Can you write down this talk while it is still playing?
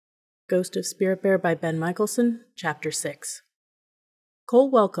Ghost of Spirit Bear by Ben Mikaelsen, Chapter 6. Cole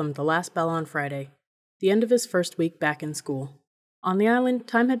welcomed the last bell on Friday, the end of his first week back in school. On the island,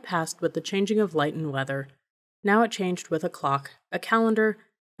 time had passed with the changing of light and weather. Now it changed with a clock, a calendar,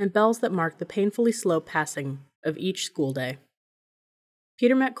 and bells that marked the painfully slow passing of each school day.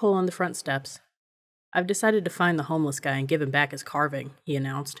 Peter met Cole on the front steps. "I've decided to find the homeless guy and give him back his carving," he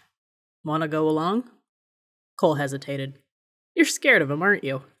announced. "Want to go along?" Cole hesitated. "You're scared of him, aren't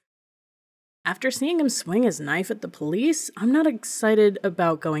you?" "After seeing him swing his knife at the police, I'm not excited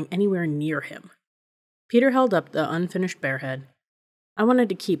about going anywhere near him." Peter held up the unfinished bear head. "I wanted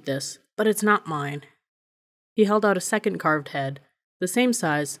to keep this, but it's not mine." He held out a second carved head, the same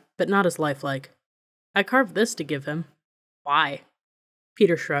size, but not as lifelike. "I carved this to give him." "Why?"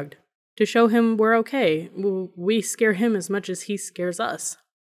 Peter shrugged. "To show him we're okay. We scare him as much as he scares us."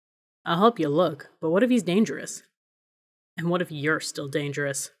 "I'll help you look, but what if he's dangerous?" "And what if you're still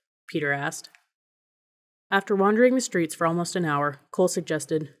dangerous?" Peter asked. After wandering the streets for almost an hour, Cole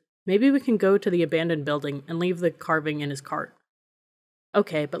suggested, "Maybe we can go to the abandoned building and leave the carving in his cart."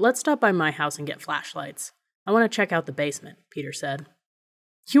 "Okay, but let's stop by my house and get flashlights. I want to check out the basement," Peter said.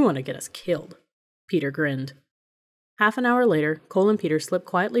 "You want to get us killed." Peter grinned. Half an hour later, Cole and Peter slipped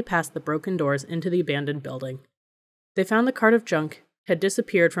quietly past the broken doors into the abandoned building. They found the cart of junk had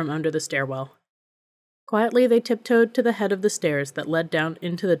disappeared from under the stairwell. Quietly, they tiptoed to the head of the stairs that led down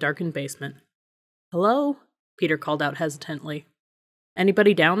into the darkened basement. "Hello?" Peter called out hesitantly.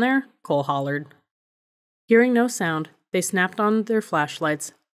 "Anybody down there?" Cole hollered. Hearing no sound, they snapped on their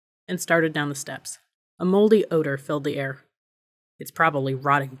flashlights and started down the steps. A moldy odor filled the air. "It's probably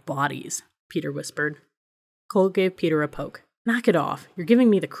rotting bodies," Peter whispered. Cole gave Peter a poke. "Knock it off. You're giving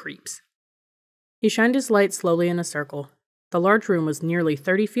me the creeps." He shined his light slowly in a circle. The large room was nearly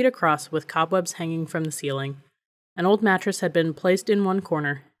 30 feet across with cobwebs hanging from the ceiling. An old mattress had been placed in one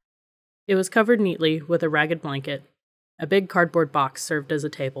corner. It was covered neatly with a ragged blanket. A big cardboard box served as a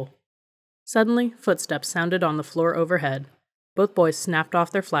table. Suddenly, footsteps sounded on the floor overhead. Both boys snapped off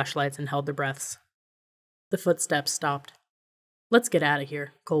their flashlights and held their breaths. The footsteps stopped. "Let's get out of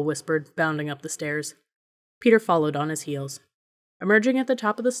here," Cole whispered, bounding up the stairs. Peter followed on his heels. Emerging at the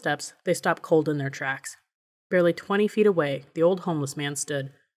top of the steps, they stopped cold in their tracks. Barely 20 feet away, the old homeless man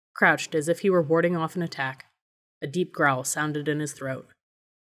stood, crouched as if he were warding off an attack. A deep growl sounded in his throat.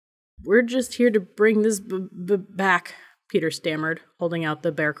 "We're just here to bring this back," Peter stammered, holding out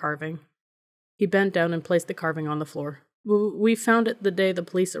the bear carving. He bent down and placed the carving on the floor. "We found it the day the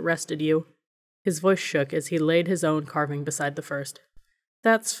police arrested you." His voice shook as he laid his own carving beside the first.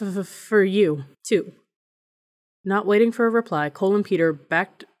 "That's for you, too." Not waiting for a reply, Cole and Peter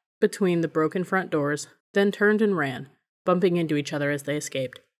backed between the broken front doors, then turned and ran, bumping into each other as they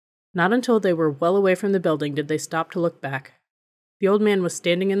escaped. Not until they were well away from the building did they stop to look back. The old man was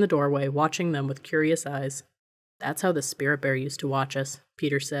standing in the doorway, watching them with curious eyes. "That's how the spirit bear used to watch us,"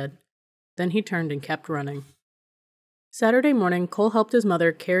 Peter said. Then he turned and kept running. Saturday morning, Cole helped his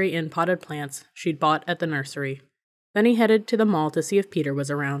mother carry in potted plants she'd bought at the nursery. Then he headed to the mall to see if Peter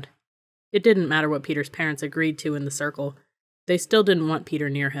was around. It didn't matter what Peter's parents agreed to in the circle. They still didn't want Peter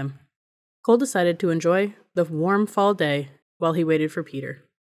near him. Cole decided to enjoy the warm fall day while he waited for Peter.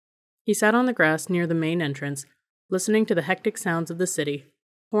 He sat on the grass near the main entrance, listening to the hectic sounds of the city: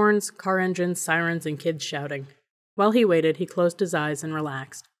 horns, car engines, sirens, and kids shouting. While he waited, he closed his eyes and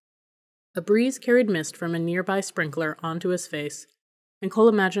relaxed. A breeze carried mist from a nearby sprinkler onto his face, and Cole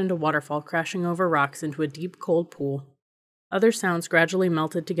imagined a waterfall crashing over rocks into a deep, cold pool. Other sounds gradually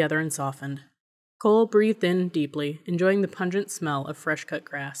melted together and softened. Cole breathed in deeply, enjoying the pungent smell of fresh-cut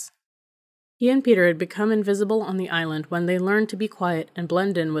grass. He and Peter had become invisible on the island when they learned to be quiet and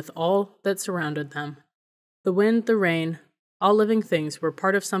blend in with all that surrounded them. The wind, the rain, all living things were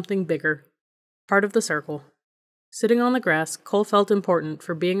part of something bigger, part of the circle. Sitting on the grass, Cole felt important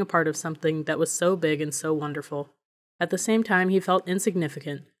for being a part of something that was so big and so wonderful. At the same time, he felt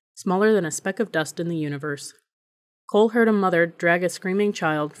insignificant, smaller than a speck of dust in the universe. Cole heard a mother drag a screaming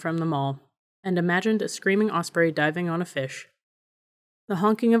child from the mall, and imagined a screaming osprey diving on a fish. The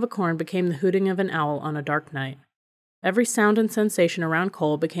honking of a corn became the hooting of an owl on a dark night. Every sound and sensation around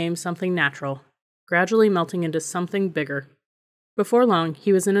Cole became something natural, gradually melting into something bigger. Before long,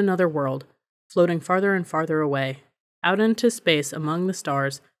 he was in another world, floating farther and farther away, out into space among the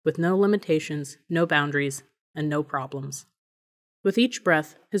stars, with no limitations, no boundaries, and no problems. With each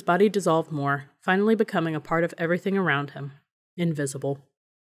breath, his body dissolved more, finally becoming a part of everything around him, invisible.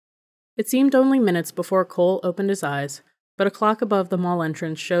 It seemed only minutes before Cole opened his eyes, but a clock above the mall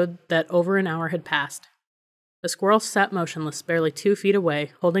entrance showed that over an hour had passed. A squirrel sat motionless barely 2 feet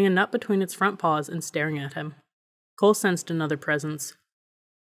away, holding a nut between its front paws and staring at him. Cole sensed another presence.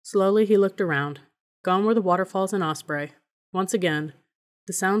 Slowly he looked around. Gone were the waterfalls and Osprey. Once again,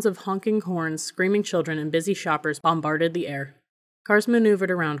 the sounds of honking horns, screaming children, and busy shoppers bombarded the air. Cars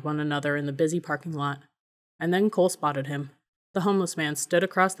maneuvered around one another in the busy parking lot. And then Cole spotted him. The homeless man stood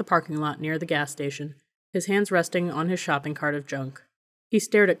across the parking lot near the gas station, his hands resting on his shopping cart of junk. He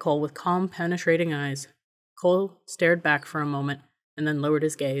stared at Cole with calm, penetrating eyes. Cole stared back for a moment, and then lowered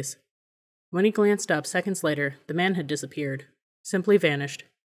his gaze. When he glanced up seconds later, the man had disappeared, simply vanished.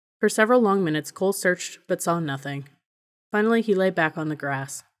 For several long minutes, Cole searched but saw nothing. Finally, he lay back on the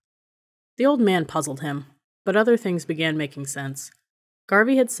grass. The old man puzzled him, but other things began making sense.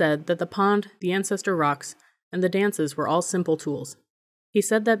 Garvey had said that the pond, the ancestor rocks, and the dances were all simple tools. He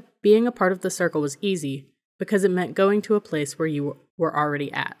said that being a part of the circle was easy because it meant going to a place where you were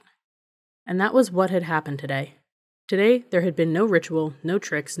already at. And that was what had happened today. Today, there had been no ritual, no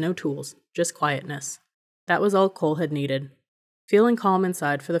tricks, no tools, just quietness. That was all Cole had needed. Feeling calm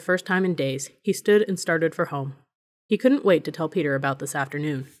inside for the first time in days, he stood and started for home. He couldn't wait to tell Peter about this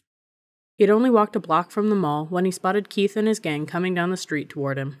afternoon. He had only walked a block from the mall when he spotted Keith and his gang coming down the street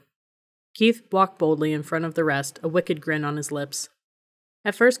toward him. Keith walked boldly in front of the rest, a wicked grin on his lips.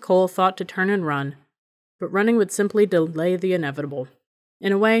 At first, Cole thought to turn and run, but running would simply delay the inevitable.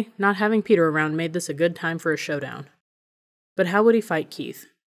 In a way, not having Peter around made this a good time for a showdown. But how would he fight Keith?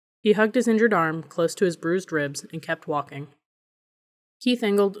 He hugged his injured arm close to his bruised ribs and kept walking. Keith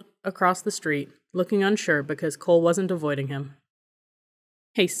angled across the street, looking unsure because Cole wasn't avoiding him.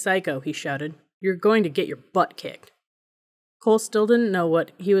 "Hey, psycho," he shouted. "You're going to get your butt kicked." Cole still didn't know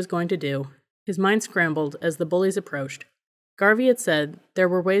what he was going to do. His mind scrambled as the bullies approached. Garvey had said there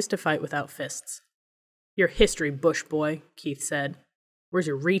were ways to fight without fists. "Your history, bush boy," Keith said. "Where's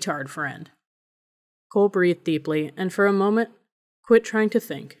your retard friend?" Cole breathed deeply and for a moment quit trying to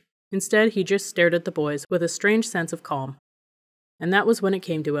think. Instead, he just stared at the boys with a strange sense of calm. And that was when it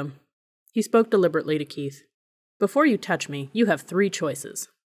came to him. He spoke deliberately to Keith. "Before you touch me, you have 3 choices."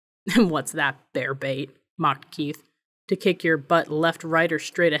 "And what's that, bear bait?" mocked Keith. "To kick your butt left, right, or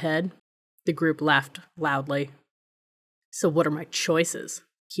straight ahead?" The group laughed loudly. "So what are my choices?"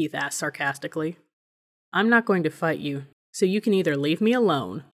 Keith asked sarcastically. "I'm not going to fight you, so you can either leave me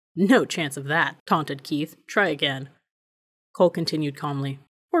alone." "No chance of that," taunted Keith. "Try again." Cole continued calmly.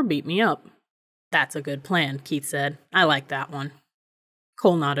 "Or beat me up." "That's a good plan," Keith said. "I like that one."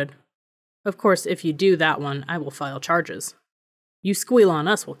 Cole nodded. "Of course, if you do that one, I will file charges." "You squeal on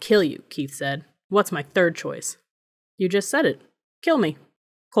us, we'll kill you," Keith said. "What's my 3rd choice?" "You just said it. Kill me."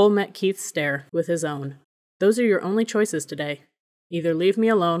 Cole met Keith's stare with his own. "Those are your only choices today. Either leave me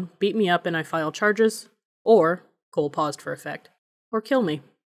alone, beat me up and I file charges, or," Cole paused for effect, "or kill me."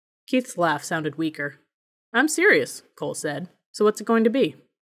 Keith's laugh sounded weaker. "I'm serious," Cole said. "So what's it going to be?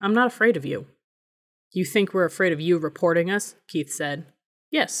 I'm not afraid of you." "You think we're afraid of you reporting us?" Keith said.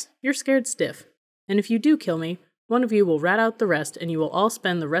 "Yes, you're scared stiff. And if you do kill me, one of you will rat out the rest and you will all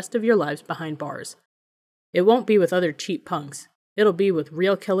spend the rest of your lives behind bars. It won't be with other cheap punks. It'll be with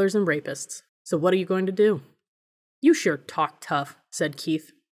real killers and rapists. So what are you going to do?" "You sure talk tough," said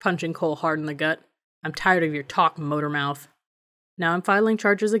Keith, punching Cole hard in the gut. "I'm tired of your talk, motor mouth." "Now I'm filing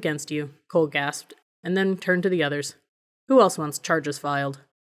charges against you," Cole gasped, and then turned to the others. "Who else wants charges filed?"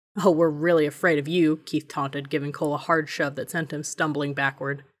 "Oh, we're really afraid of you," Keith taunted, giving Cole a hard shove that sent him stumbling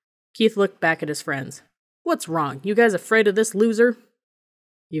backward. Keith looked back at his friends. "What's wrong? You guys afraid of this loser?"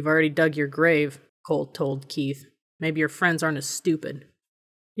 "You've already dug your grave," Cole told Keith. "Maybe your friends aren't as stupid."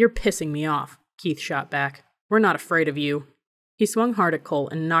 "You're pissing me off," Keith shot back. "We're not afraid of you." He swung hard at Cole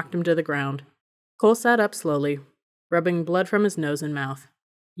and knocked him to the ground. Cole sat up slowly, rubbing blood from his nose and mouth.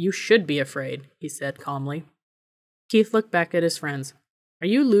 "You should be afraid," he said calmly. Keith looked back at his friends. "Are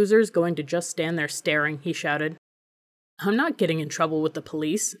you losers going to just stand there staring?" he shouted. "I'm not getting in trouble with the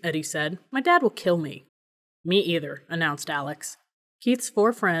police," Eddie said. "My dad will kill me." "Me either," announced Alex. Keith's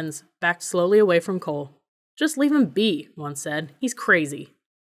 4 friends backed slowly away from Cole. "Just leave him be," one said. "He's crazy."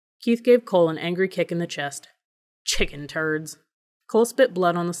 Keith gave Cole an angry kick in the chest. "Chicken turds." Cole spit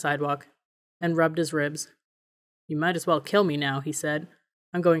blood on the sidewalk and rubbed his ribs. "You might as well kill me now," he said.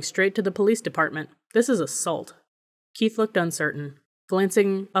 "I'm going straight to the police department. This is assault." Keith looked uncertain,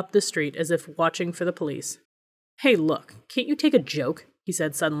 glancing up the street as if watching for the police. "Hey, look, can't you take a joke?" he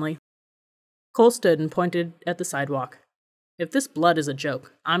said suddenly. Cole stood and pointed at the sidewalk. "If this blood is a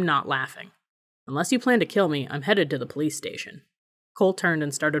joke, I'm not laughing. Unless you plan to kill me, I'm headed to the police station." Cole turned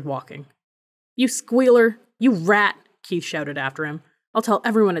and started walking. "You squealer! You rat!" Keith shouted after him. "I'll tell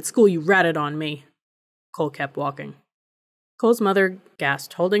everyone at school you ratted on me." Cole kept walking. Cole's mother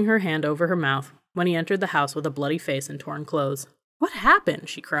gasped, holding her hand over her mouth, when he entered the house with a bloody face and torn clothes. "What happened?"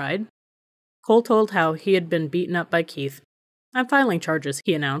 she cried. Cole told how he had been beaten up by Keith. I'm filing charges,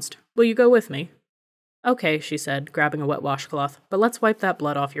 he announced. Will you go with me? Okay, she said, grabbing a wet washcloth, but let's wipe that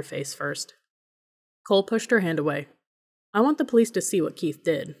blood off your face first. Cole pushed her hand away. I want the police to see what Keith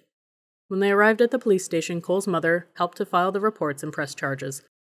did. When they arrived at the police station, Cole's mother helped to file the reports and press charges.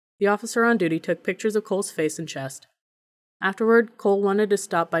 The officer on duty took pictures of Cole's face and chest. Afterward, Cole wanted to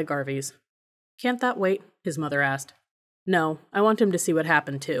stop by Garvey's. Can't that wait? His mother asked. No, I want him to see what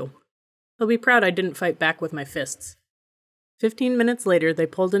happened too. He'll be proud I didn't fight back with my fists. 15 minutes later, they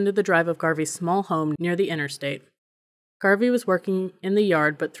pulled into the drive of Garvey's small home near the interstate. Garvey was working in the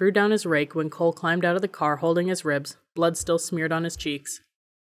yard but threw down his rake when Cole climbed out of the car holding his ribs, blood still smeared on his cheeks.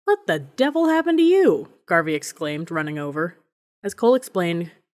 What the devil happened to you? Garvey exclaimed, running over. As Cole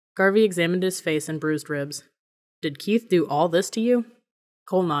explained, Garvey examined his face and bruised ribs. Did Keith do all this to you?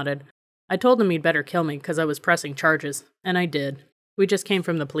 Cole nodded. I told him he'd better kill me because I was pressing charges, and I did. We just came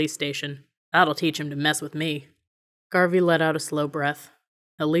from the police station. That'll teach him to mess with me. Garvey let out a slow breath.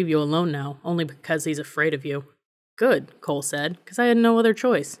 He'll leave you alone now, only because he's afraid of you. Good, Cole said, because I had no other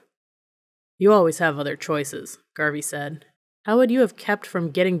choice. You always have other choices, Garvey said. How would you have kept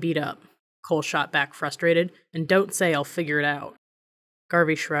from getting beat up? Cole shot back, frustrated, and don't say I'll figure it out.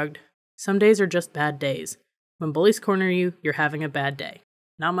 Garvey shrugged. Some days are just bad days. When bullies corner you, you're having a bad day.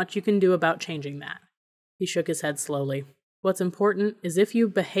 Not much you can do about changing that. He shook his head slowly. What's important is if you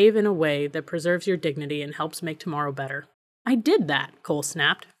behave in a way that preserves your dignity and helps make tomorrow better. I did that, Cole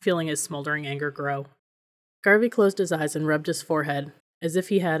snapped, feeling his smoldering anger grow. Garvey closed his eyes and rubbed his forehead, as if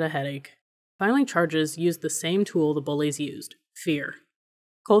he had a headache. Filing charges used the same tool the bullies used, fear.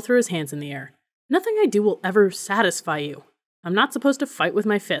 Cole threw his hands in the air. Nothing I do will ever satisfy you. I'm not supposed to fight with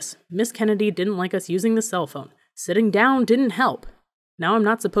my fists. Miss Kennedy didn't like us using the cell phone. Sitting down didn't help. Now I'm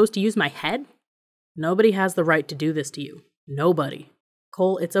not supposed to use my head? Nobody has the right to do this to you. Nobody.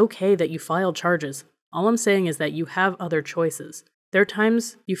 Cole, it's okay that you filed charges. All I'm saying is that you have other choices. There are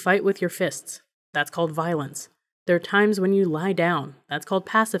times you fight with your fists. That's called violence. There are times when you lie down. That's called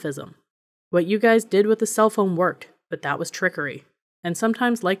pacifism. What you guys did with the cell phone worked, but that was trickery. And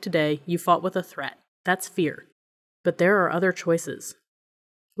sometimes, like today, you fought with a threat. That's fear. But there are other choices.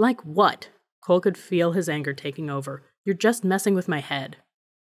 Like what? Cole could feel his anger taking over. You're just messing with my head.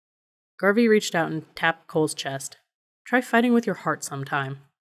 Garvey reached out and tapped Cole's chest. Try fighting with your heart sometime.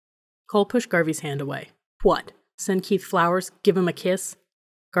 Cole pushed Garvey's hand away. What? Send Keith flowers? Give him a kiss?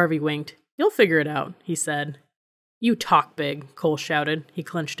 Garvey winked. You'll figure it out, he said. You talk big, Cole shouted. He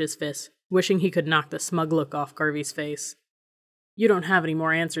clenched his fist, wishing he could knock the smug look off Garvey's face. You don't have any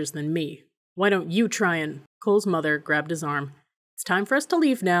more answers than me. Why don't you try and... Cole's mother grabbed his arm. It's time for us to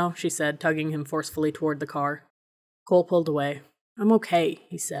leave now, she said, tugging him forcefully toward the car. Cole pulled away. I'm okay,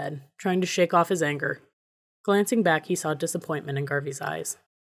 he said, trying to shake off his anger. Glancing back, he saw disappointment in Garvey's eyes.